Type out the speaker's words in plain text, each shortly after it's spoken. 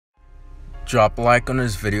Drop a like on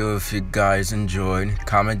this video if you guys enjoyed.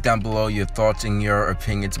 Comment down below your thoughts and your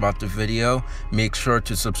opinions about the video. Make sure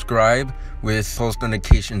to subscribe with post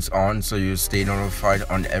notifications on so you stay notified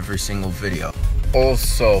on every single video.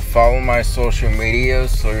 Also, follow my social media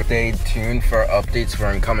so stay tuned for updates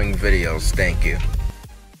for incoming videos. Thank you.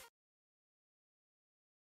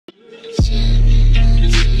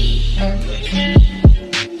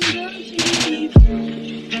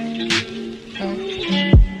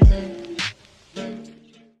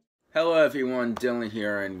 Hello everyone, Dylan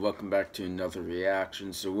here, and welcome back to another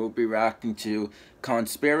reaction. So we'll be reacting to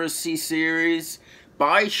Conspiracy Series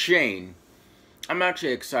by Shane. I'm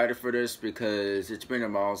actually excited for this because it's been a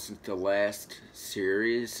while since the last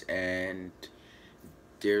series, and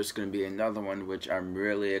there's going to be another one which I'm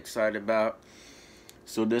really excited about.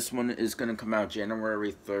 So this one is going to come out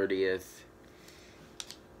January 30th.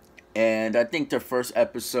 And I think the first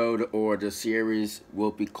episode or the series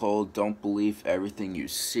will be called Don't Believe Everything You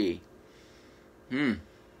See.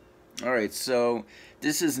 Alright, so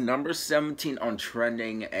this is number 17 on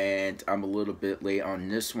trending, and I'm a little bit late on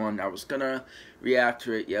this one. I was gonna react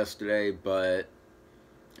to it yesterday, but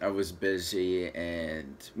I was busy,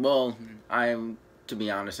 and, well, to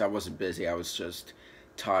be honest, I wasn't busy. I was just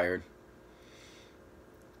tired.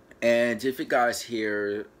 And if you guys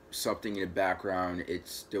hear something in the background,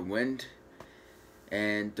 it's the wind,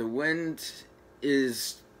 and the wind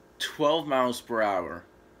is 12 miles per hour.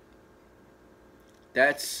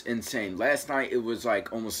 That's insane. Last night it was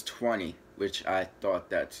like almost 20, which I thought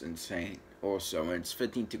that's insane also, and it's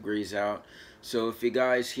 15 degrees out. So if you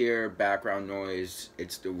guys hear background noise,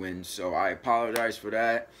 it's the wind, so I apologize for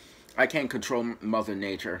that. I can't control Mother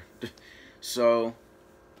Nature. So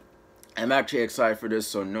I'm actually excited for this,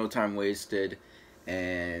 so no time wasted.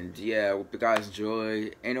 And yeah, I hope you guys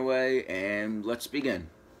enjoy anyway, and let's begin.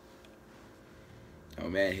 Oh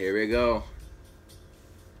man, here we go.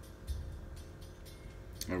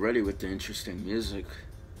 Already with the interesting music.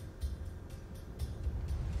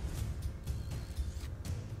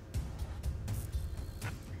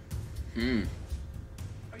 Are you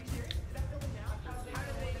serious? Is that filming now? How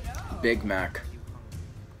did they know? Big Mac.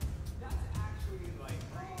 That's actually like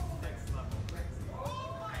next level.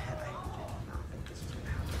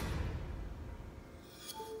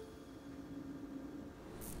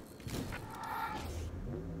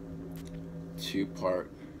 Two-part.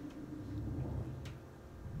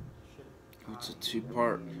 What's a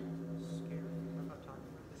two-part?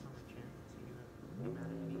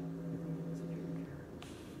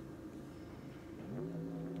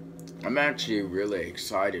 I'm actually really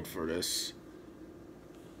excited for this.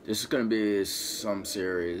 This is gonna be some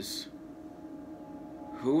series.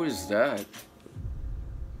 Who is that?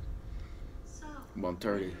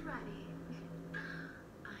 1:30.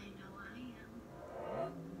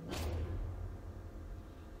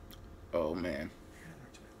 Oh man.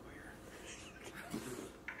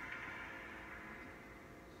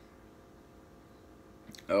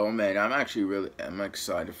 Oh man, I'm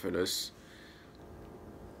excited for this.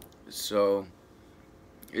 So,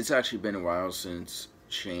 it's actually been a while since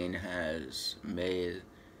Shane has made,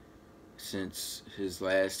 since his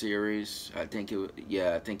last series. I think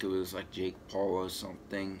it was like Jake Paul or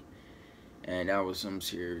something, and that was some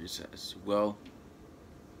series as well.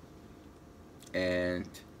 And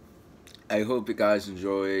I hope you guys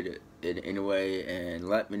enjoyed it anyway, and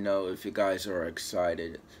let me know if you guys are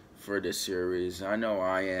excited for this series. I know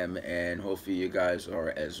I am, and hopefully you guys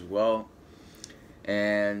are as well.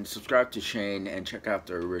 And subscribe to Shane and check out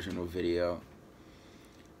the original video.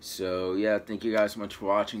 So yeah, thank you guys so much for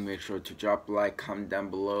watching. Make sure to drop a like, comment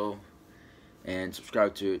down below, and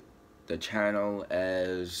subscribe to the channel,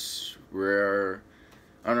 as we're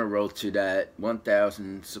on a road to that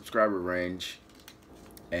 1,000 subscriber range.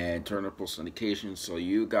 And turn on post notifications so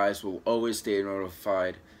you guys will always stay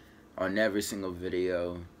notified on every single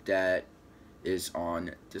video that is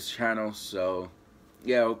on this channel. So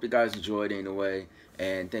yeah, I hope you guys enjoyed anyway,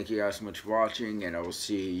 and thank you guys so much for watching, and I will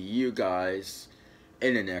see you guys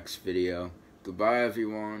in the next video. Goodbye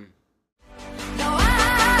everyone.